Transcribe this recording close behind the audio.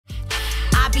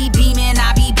be beaming,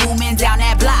 I be booming down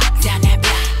that block.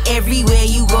 Everywhere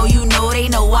you go, you know they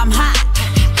know I'm hot.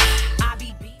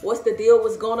 What's the deal?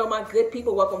 What's going on, my good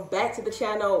people? Welcome back to the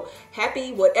channel.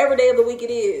 Happy whatever day of the week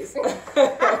it is.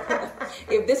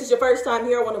 If this is your first time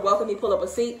here, I want to welcome you. Pull up a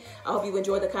seat. I hope you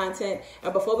enjoy the content.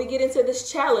 And before we get into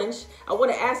this challenge, I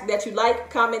want to ask that you like,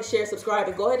 comment, share, subscribe,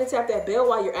 and go ahead and tap that bell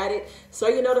while you're at it so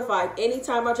you're notified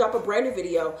anytime I drop a brand new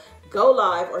video, go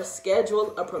live, or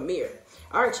schedule a premiere.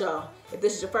 All right, y'all. If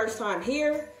this is your first time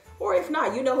here, or if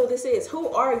not, you know who this is. Who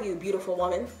are you, beautiful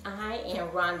woman? I am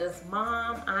Rhonda's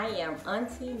mom. I am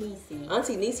Auntie Niecy.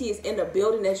 Auntie Niecy is in the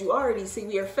building. As you already see,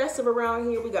 we are festive around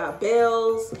here. We got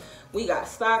bells, we got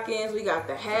stockings, we got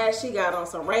the hat. She got on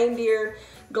some reindeer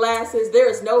glasses. There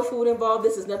is no food involved.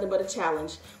 This is nothing but a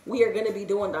challenge. We are going to be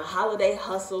doing the holiday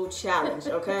hustle challenge,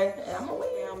 okay?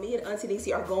 Now, me and Auntie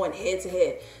Niecy are going head to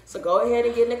head. So go ahead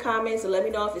and get in the comments and let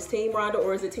me know if it's Team Rhonda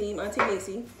or is it Team Auntie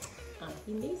Niecy.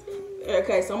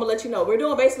 Okay, so I'm gonna let you know. We're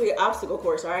doing basically an obstacle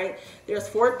course, all right? There's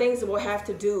 4 things that we'll have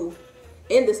to do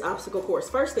in this obstacle course.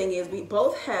 First thing is we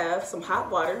both have some hot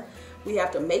water. We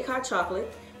have to make hot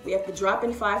chocolate. We have to drop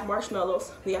in 5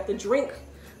 marshmallows. We have to drink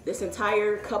this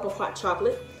entire cup of hot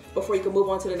chocolate before you can move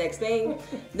on to the next thing.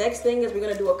 Next thing is we're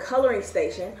gonna do a coloring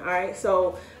station, all right?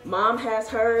 So mom has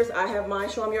hers, I have mine.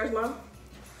 Show them yours, mom.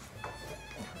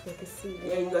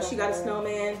 There you go, she got a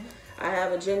snowman. I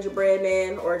have a gingerbread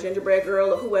man or a gingerbread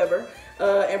girl or whoever.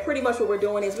 And pretty much what we're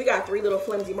doing is we got 3 little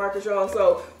flimsy markers, y'all.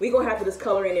 So we're going to have to just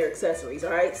color in their accessories,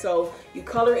 all right? So you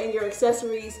color in your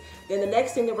accessories. Then the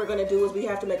next thing that we're going to do is we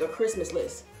have to make a Christmas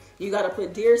list. You got to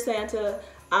put, Dear Santa,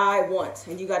 I want.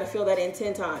 And you got to fill that in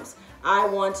 10 times. I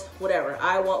want whatever.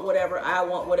 I want whatever. I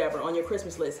want whatever on your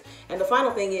Christmas list. And the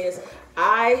final thing is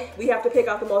we have to pick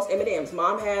out the most M&Ms.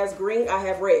 Mom has green, I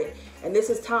have red. And this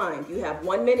is time. You have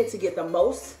 1 minute to get the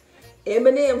most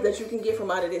M&M's that you can get from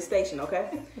out of this station,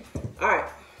 okay? All right.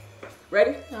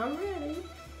 Ready? I'm ready.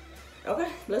 Okay,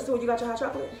 let's do it. You got your hot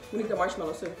chocolate? We need the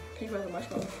marshmallows too. Can you grab the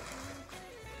marshmallows?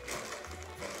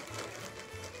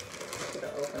 Should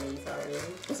have opened these already.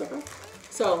 It's okay.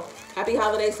 So, happy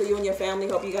holidays to you and your family.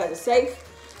 Hope you guys are safe.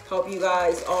 Hope you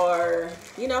guys are,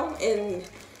 you know, and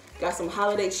got some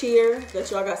holiday cheer, that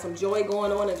y'all got some joy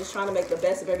going on and just trying to make the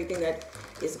best of everything that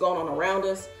is going on around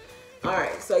us. All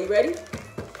right, so you ready?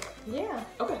 Yeah.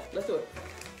 Okay, let's do it.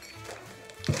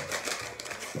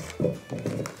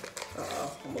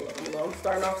 I'm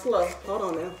starting off slow. Hold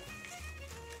on now.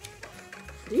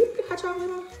 Do you drink hot chocolate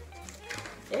on?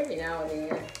 Every now and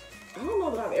then. I don't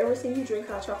know that I've ever seen you drink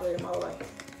hot chocolate in my life.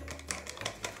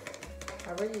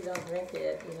 I really don't drink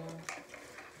it, you know.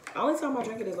 The only time I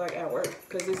drink it is like at work,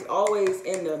 because it's always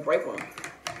in the break room.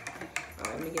 All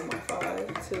right, let me get my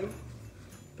 5, 2,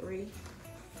 3,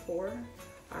 4.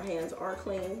 Our hands are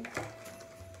clean.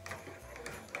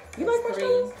 You like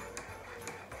marshmallows?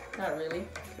 Not really.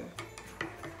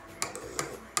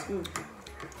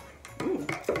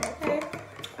 Okay,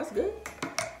 that's good.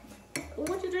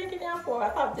 What you drinking now for? I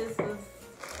thought this was...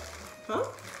 Huh?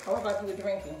 I thought you were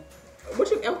drinking. I'm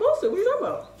supposed to. What are you talking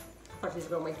about? I thought you was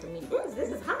going to wait for me. This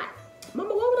is hot.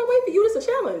 Mama, why would I wait for you? This is a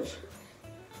challenge.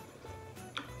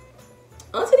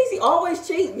 Auntie Niecy always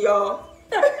cheating, y'all.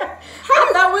 I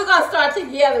thought we were going to start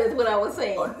together is what I was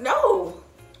saying. Oh, no.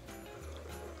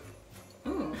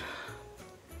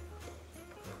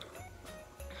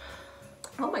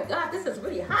 Oh my God, this is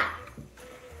really hot.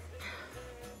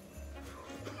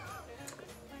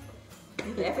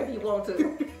 Laugh if you want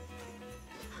to.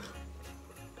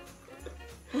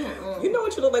 You know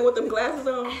what you look like with them glasses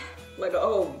on? Like an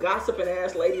old gossiping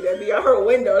ass lady that be out her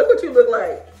window. That's what you look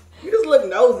like. You just look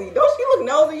nosy. Don't she look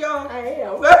nosy, y'all? I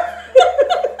am.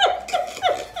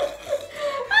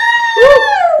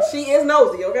 She is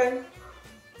nosy, okay?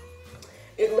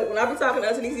 Look, when I be talking to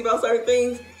Auntie Niecy about certain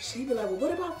things, she be like, well,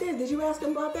 what about this? Did you ask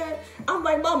him about that? I'm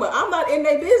like, Mama, I'm not in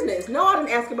their business. No, I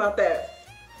didn't ask about that.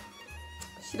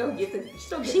 She don't get the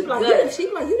She be like,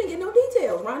 you didn't get no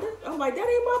details, Rhonda. I'm like, that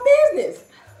ain't my business.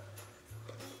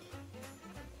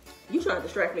 You trying to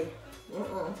distract me.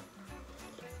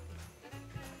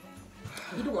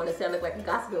 You the one that sound like a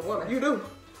gossiping woman. You do.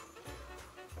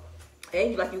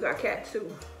 And you like you got cats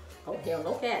too. Oh, hell,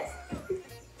 no cats.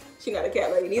 She not a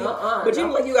cat lady neither. But you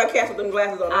look like you got cats with them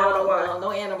glasses on. I don't know why.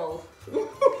 No animals.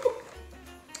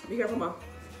 Be careful, Mom.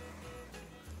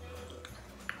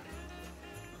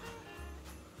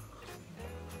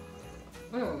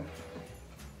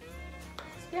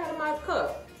 Stay out of my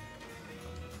cup.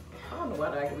 I don't know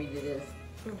what I can read to this.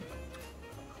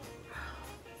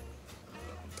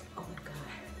 Oh my God.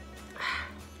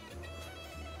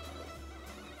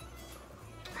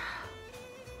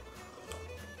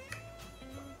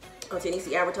 Auntie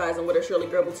Niecy advertising with her Shirley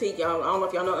Girl Boutique. Y'all, I don't know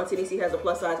if y'all know Auntie Niecy has a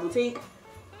plus size boutique.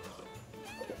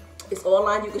 It's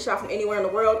online. You can shop from anywhere in the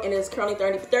world, and it's currently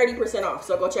 30% off.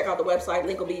 So go check out the website.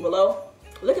 Link will be below.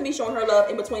 Look at me showing her love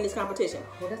in between this competition.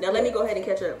 Now let me go ahead and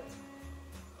catch up.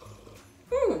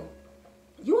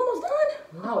 You almost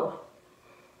done? No.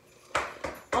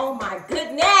 Oh my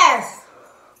goodness!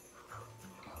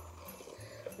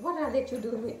 What did I let you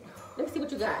do to me? Let me see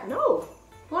what you got. No.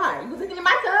 Why? You was looking in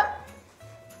my cup?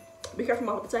 Be careful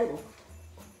off the table.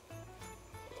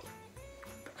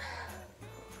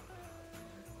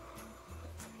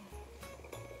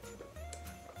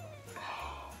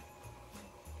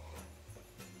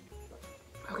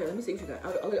 Okay, let me see what you got.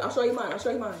 I'll show you mine. I'll show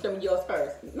you mine. Show me yours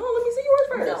first. No, let me see yours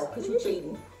first. No, because you're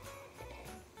cheating.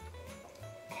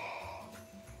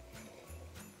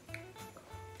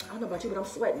 I don't know about you, but I'm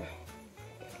sweating.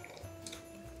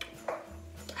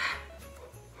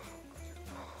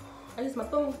 I use my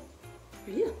spoon.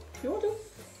 Yeah, you want to?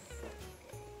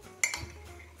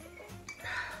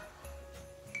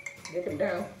 Get them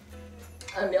down.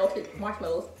 Unmelted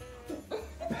marshmallows.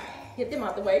 Get them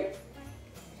out the way.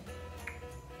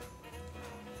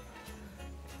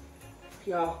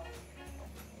 Y'all.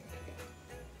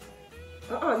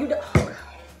 You don't. Oh,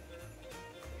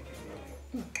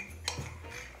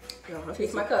 y'all, I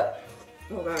Fix my cup.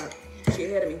 Oh, God. She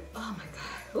ahead of me. Oh, my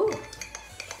God. Ooh.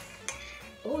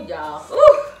 Ooh, y'all.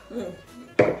 Ooh.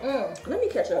 Let me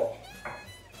catch up.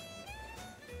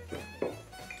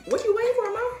 What you waiting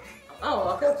for, Mom?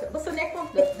 Oh, okay. What's the next one?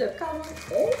 The color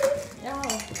one?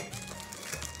 Y'all.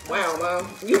 Wow, Mom.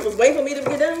 You was waiting for me to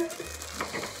get done?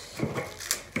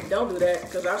 Don't do that,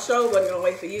 because I sure wasn't going to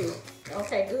wait for you.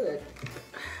 Okay, good.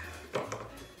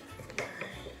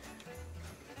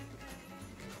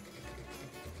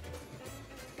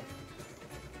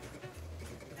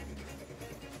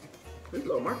 These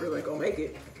little markers ain't going to make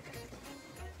it.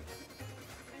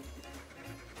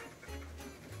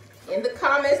 In the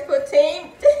comments, put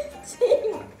team.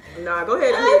 Nah, go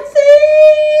ahead.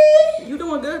 Auntie! You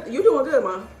doing good. You doing good,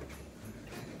 Mom.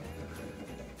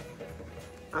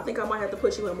 I think I might have to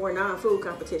put you in more non-food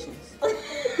competitions. Woo!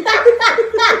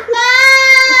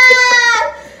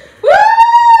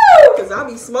 Because I'll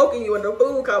be smoking you in the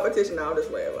food competition. No, I'm just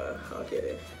playing, Mom. I'm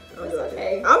kidding. That's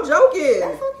okay. I'm joking.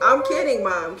 That's okay. I'm kidding,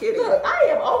 Mom. I'm kidding. Look, I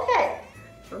am okay.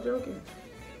 I'm joking.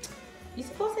 You're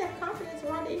supposed to have confidence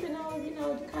around it, even though, you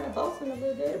know, you're kind of boasting a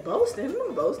little bit. Boasting? I'm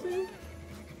not boasting.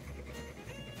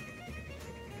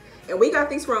 And we got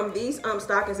these from these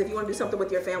stockings. If you want to do something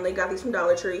with your family, got these from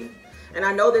Dollar Tree. And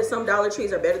I know that some Dollar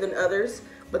Trees are better than others,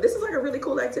 but this is like a really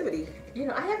cool activity. You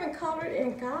know, I haven't colored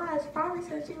in, gosh, probably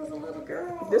since she was a little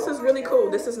girl. This is really cool.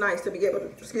 This is nice to be able to,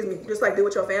 excuse me, just like do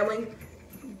with your family.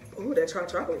 Ooh, that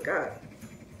chocolate, God.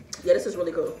 Yeah, this is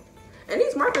really cool. And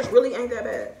these markers really ain't that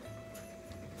bad.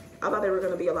 I thought they were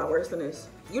going to be a lot worse than this.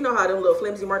 You know how them little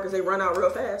flimsy markers, they run out real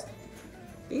fast.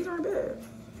 These aren't bad.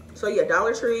 So yeah,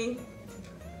 Dollar Tree.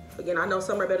 Again, I know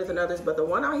some are better than others, but the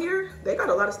one out here, they got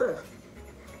a lot of stuff.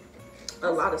 A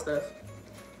lot of stuff.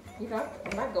 You know,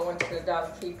 I'm not going to the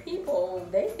Dollar Tree. People,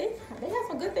 they have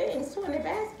some good things too in their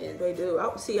baskets. They do.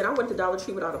 And I went to Dollar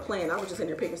Tree without a plan. I was just in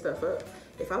there picking stuff up.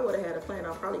 If I would have had a plan,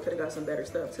 I probably could have got some better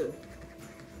stuff too.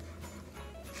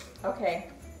 Okay.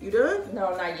 You done?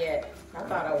 No, not yet. I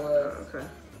thought I was. Okay.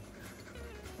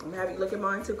 I'm gonna have you look at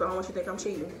mine too, because I don't want you to think I'm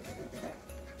cheating.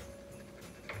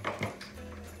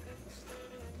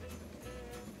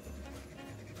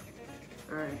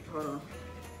 Alright, hold on.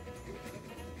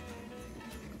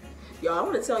 Y'all, I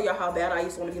want to tell y'all how bad I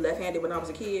used to want to be left-handed when I was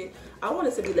a kid. I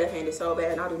wanted to be left-handed so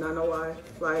bad, and I do not know why.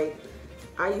 Like,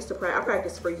 I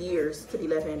practiced for years to be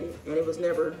left-handed, and it was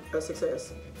never a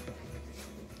success.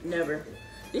 Never.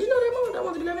 Did you know that, Mom, that I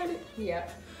wanted to be left-handed? Yeah.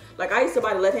 Like, I used to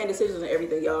buy the left-handed scissors and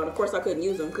everything, y'all, and of course I couldn't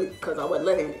use them because I wasn't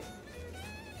left-handed.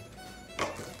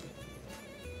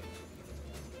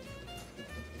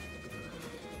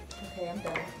 Okay, I'm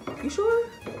done. You sure?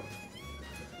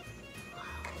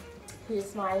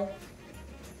 Here's my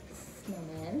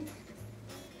snowman.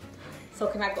 So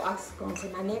can I go on to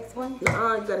my next one?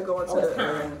 Nuh-uh, you gotta go into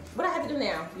the what I have to do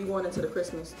now? you going into the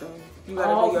Christmas thing. You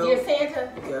gotta do your Dear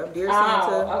Santa? Yeah, Dear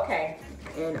Santa. Oh, okay.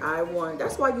 And I won.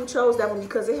 That's why you chose that one,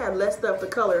 because it had less stuff to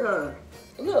color, huh?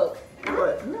 Look.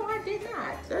 What? No, I did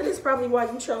not. That is probably why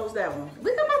you chose that one.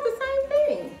 We come out the same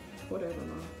thing. Whatever,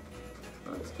 Mom.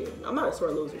 I'm just kidding. I'm not a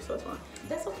sore loser, so it's fine.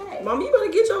 That's okay. Mom, you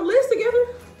better get your list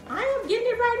together. I am getting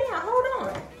it right now. Hold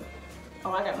on.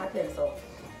 Oh, I got my pencil.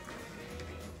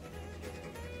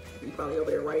 You probably over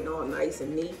there writing all nice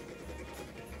and neat.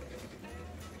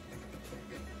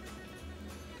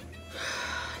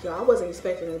 Y'all, I wasn't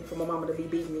expecting for my mama to be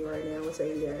beating me right now. Let's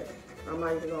say that. I'm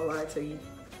not even gonna lie to you.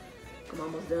 I'm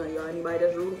almost done, y'all. Anybody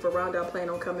that's rooting for Rhonda, I plan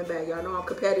on coming back. Y'all know I'm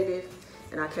competitive,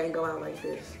 and I can't go out like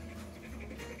this.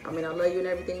 I mean, I love you and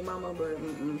everything, mama, but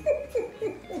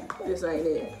this ain't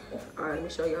it. All right, let me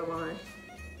show y'all mine.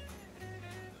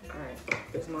 All right,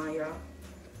 this mine, y'all.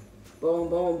 Boom,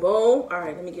 boom, boom. All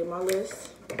right, let me get my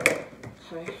list.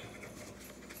 Okay.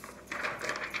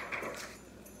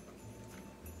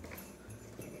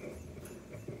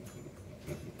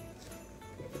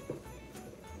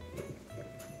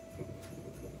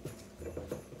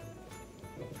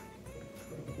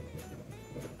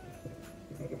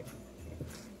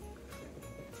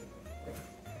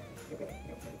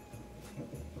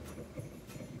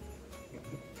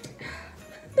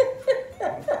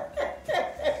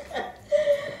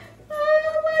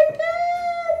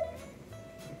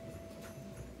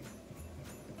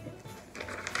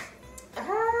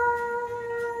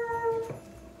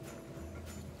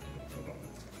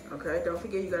 Okay, don't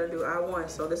forget you gotta do I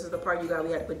want. So this is the part you got.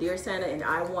 We had to put Dear Santa and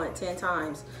I want 10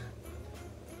 times.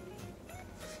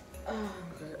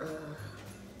 Okay,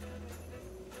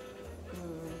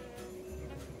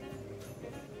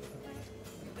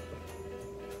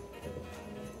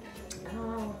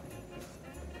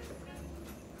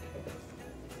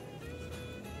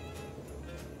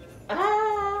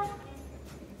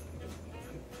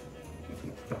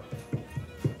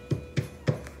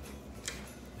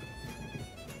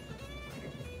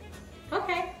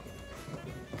 Okay.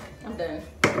 I'm done.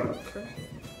 Okay.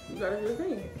 You gotta do the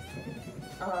thing.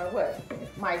 What?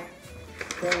 My.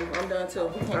 Boom, I'm done too.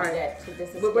 We can't All do right. that. So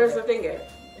this is But where's the thing at?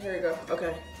 Here we go.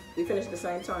 Okay. We finished at the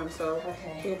same time, so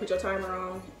Okay. you can put your timer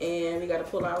on, and we gotta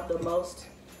pull out the most.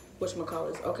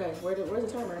 Whatchamacallits. Okay. Where's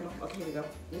the timer, Emma? Okay, here we go.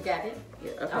 You got it?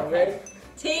 Yeah. Okay. Okay. Ready?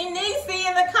 Team Niecy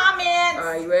in the comments. All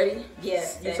right. You ready?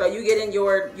 Yes. So you get in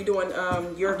your. You doing your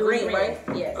I'm doing green, right?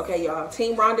 Yes. Okay, y'all.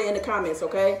 Team Rhonda in the comments.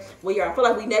 Okay. I feel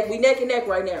like we neck and neck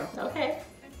right now. Okay.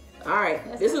 All right.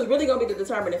 This is really gonna be the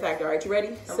determining factor. All right. You ready?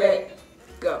 I'm Set. ready.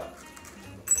 Go.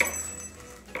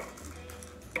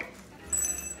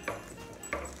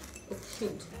 Oh,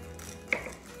 shoot.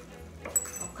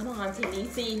 Oh, come on, Team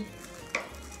Niecy.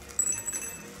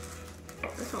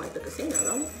 That sounds like the casino,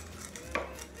 don't it?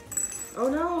 Oh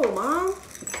no, Mom.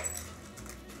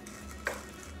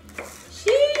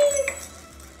 Jeez.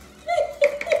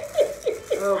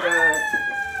 Oh God.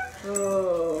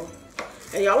 Oh.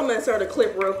 And y'all, I'm gonna insert a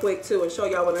clip real quick too and show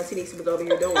y'all what Auntie Niecy was over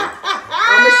here doing.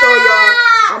 I'm gonna show y'all.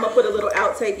 I'm gonna put a little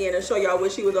outtake in and show y'all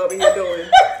what she was over here doing.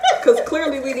 Cause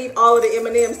clearly we need all of the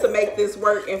M&Ms to make this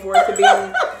work and for it to be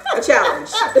a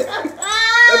challenge.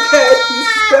 Okay.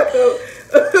 So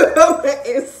I'm gonna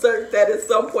insert that at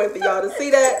some point for y'all to see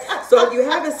that. So if you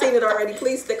haven't seen it already,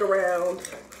 please stick around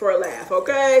for a laugh,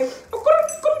 okay?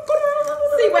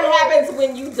 See what happens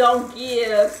when you don't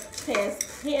give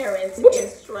transparent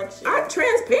instructions. I'm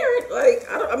transparent. Like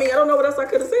I don't know what else I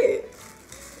could have said.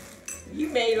 You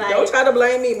may like. Don't try to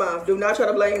blame me, Mom. Do not try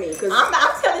to blame me. Cause I'm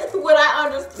telling you what I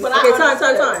understand. Okay,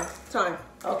 time.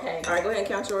 Okay. All right, go ahead and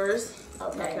count yours.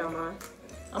 Okay. I'll count mine.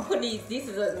 I'm putting these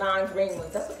are non-green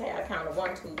ones. That's okay. I counted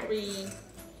 1, 2, 3,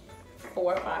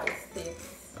 4, 5,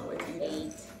 6,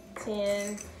 8,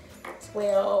 10,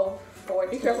 12, 14.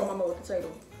 Be careful, Mama, with the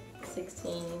table.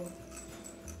 16,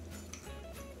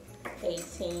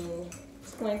 18,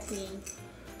 20,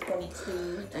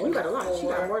 22, And you got a lot. She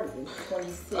got more than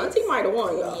 26, Auntie might have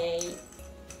won, y'all. 28,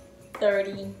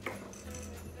 30,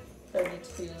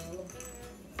 32,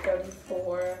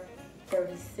 34,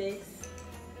 36,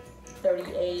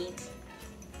 38,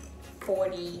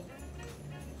 40,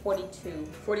 42.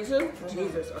 42? Mm-hmm.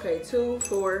 Jesus. Okay, 2,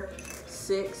 4,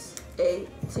 6, 8,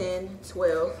 10,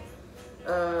 12,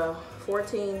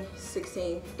 14,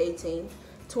 16, 18,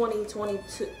 20,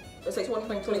 22. Let's say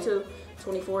 20, 22,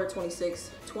 24,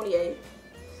 26, 28,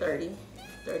 30,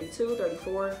 32,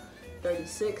 34,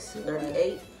 36,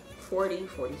 38, 40,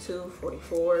 42,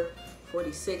 44,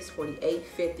 46, 48,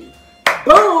 50.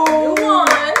 Boom! You won.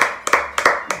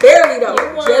 Barely though.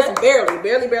 Just barely.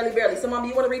 Barely. So, Mom,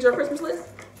 you want to read your Christmas list?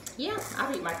 Yeah,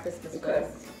 I'll read my Christmas Okay.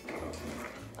 list.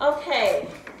 Okay.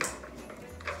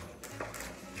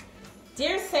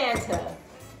 Dear Santa,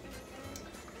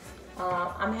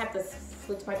 I'm gonna have to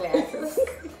switch my glasses.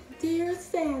 Dear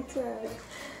Santa.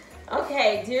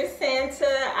 Okay, dear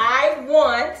Santa, I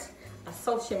want a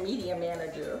social media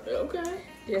manager. Okay.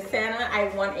 Dear Santa, I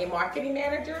want a marketing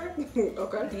manager.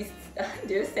 Okay.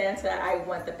 Dear Santa, I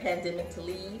want the pandemic to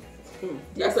leave.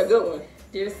 That's a good one.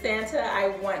 Dear Santa, I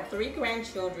want 3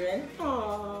 grandchildren.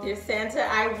 Aww. Dear Santa,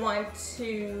 I want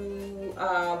to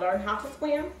learn how to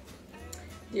swim.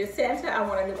 Dear Santa, I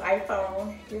want a new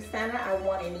iPhone. Dear Santa, I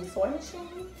want a new sewing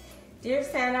machine. Dear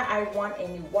Santa, I want a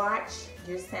new watch.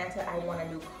 Dear Santa, I want a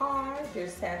new car. Dear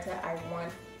Santa, I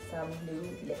want some new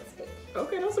lipstick.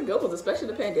 Okay, those are good ones, especially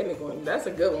the pandemic one. That's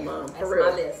a good one, Mom. That's For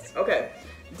real. my list. Okay.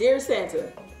 Dear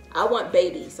Santa, I want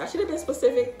babies. I should have been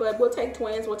specific, but we'll take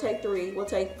twins, we'll take 3, we'll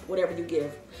take whatever you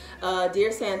give.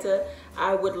 Dear Santa,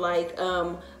 I would like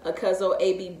a Cuzzo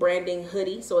AB branding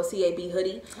hoodie, so a CAB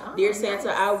hoodie. Oh, Dear nice.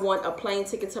 Santa, I want a plane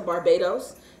ticket to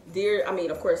Barbados.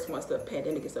 Of course, once the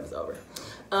pandemic and stuff is over.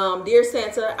 Dear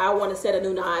Santa, I want a set of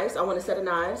new knives. I want a set of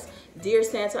knives. Dear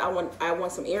Santa, I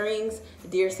want some earrings.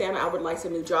 Dear Santa, I would like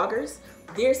some new joggers.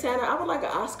 Dear Santa, I would like an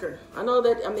Oscar. I know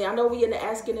we in the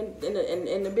asking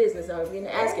in the business. We in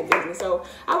the asking business. So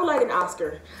I would like an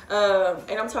Oscar.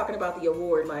 And I'm talking about the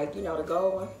award, like, you know, the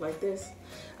gold one, like this.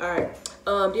 All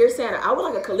right. Dear Santa, I would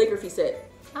like a calligraphy set.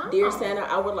 Oh. Dear Santa,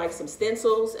 I would like some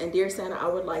stencils, and dear Santa, I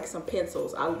would like some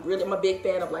pencils. I'm a big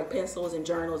fan of like pencils and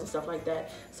journals and stuff like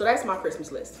that. So that's my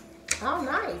Christmas list. Oh,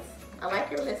 nice. I like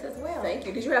your list as well. Thank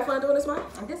you. Did you have fun doing this, Mom?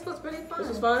 This was really fun. This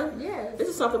was fun? Yes. This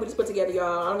is something we just put together,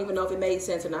 y'all. I don't even know if it made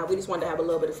sense or not. We just wanted to have a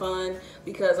little bit of fun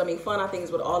because, fun I think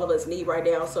is what all of us need right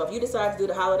now. So if you decide to do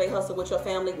the holiday hustle with your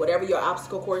family, whatever your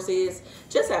obstacle course is,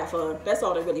 just have fun. That's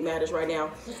all that really matters right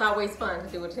now. It's always fun to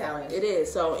do a challenge. It is.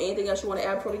 So anything else you want to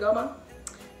add before we go, Mom?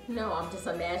 No, I'm just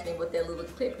imagining what that little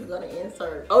clip you're going to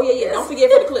insert. Oh, yeah. Don't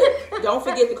forget for the clip. Don't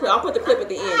forget the clip. I'll put the clip at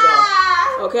the end,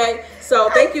 y'all. Okay? So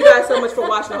thank you guys so much for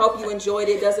watching. I hope you enjoyed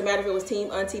it. Doesn't matter if it was Team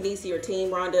Auntie Niecy or Team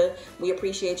Rhonda. We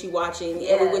appreciate you watching.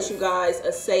 Yes. And we wish you guys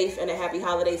a safe and a happy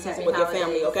holiday season with your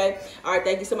family, okay? All right.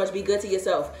 Thank you so much. Be good to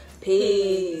yourself.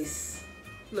 Peace.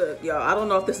 Look, y'all, I don't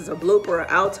know if this is a blooper or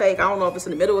outtake. I don't know if it's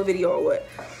in the middle of a video or what.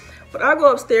 But I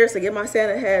go upstairs to get my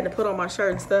Santa hat and put on my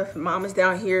shirt and stuff. And Mom is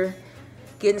down here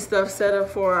getting stuff set up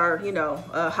for our,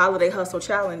 holiday hustle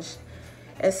challenge.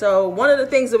 And so one of the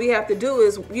things that we have to do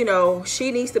is, she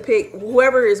needs to pick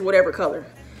whoever is whatever color.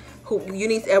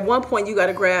 At one point you got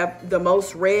to grab the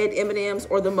most red M&Ms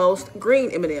or the most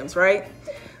green M&Ms, right?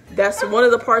 That's one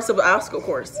of the parts of the obstacle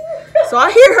course. So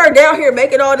I hear her down here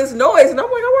making all this noise, and I'm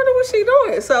like, I wonder what she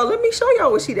doing. So let me show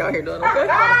y'all what she down here doing, okay? All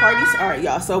right,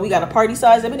 y'all. So we got a party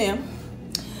size M&M.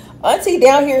 Auntie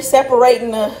down here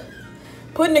separating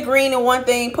putting the green in one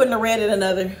thing, putting the red in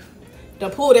another.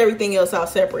 Done pulled everything else out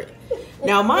separate.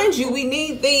 Now, mind you, we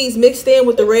need these mixed in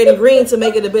with the red and green to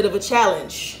make it a bit of a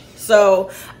challenge.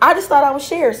 So I just thought I would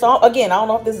share. So again, I don't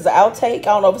know if this is an outtake. I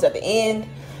don't know if it's at the end.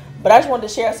 But I just wanted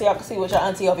to share so y'all can see what your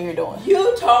auntie over here doing.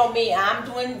 You told me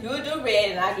you do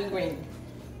red and I do green.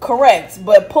 Correct.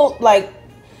 But pull, like.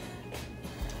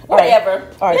 Whatever.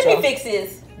 All right, let me fix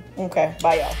this. Okay.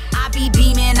 Bye, y'all. I be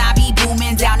beaming, I be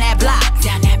booming down that block.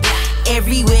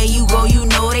 Everywhere you go, you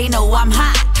know they know I'm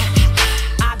hot.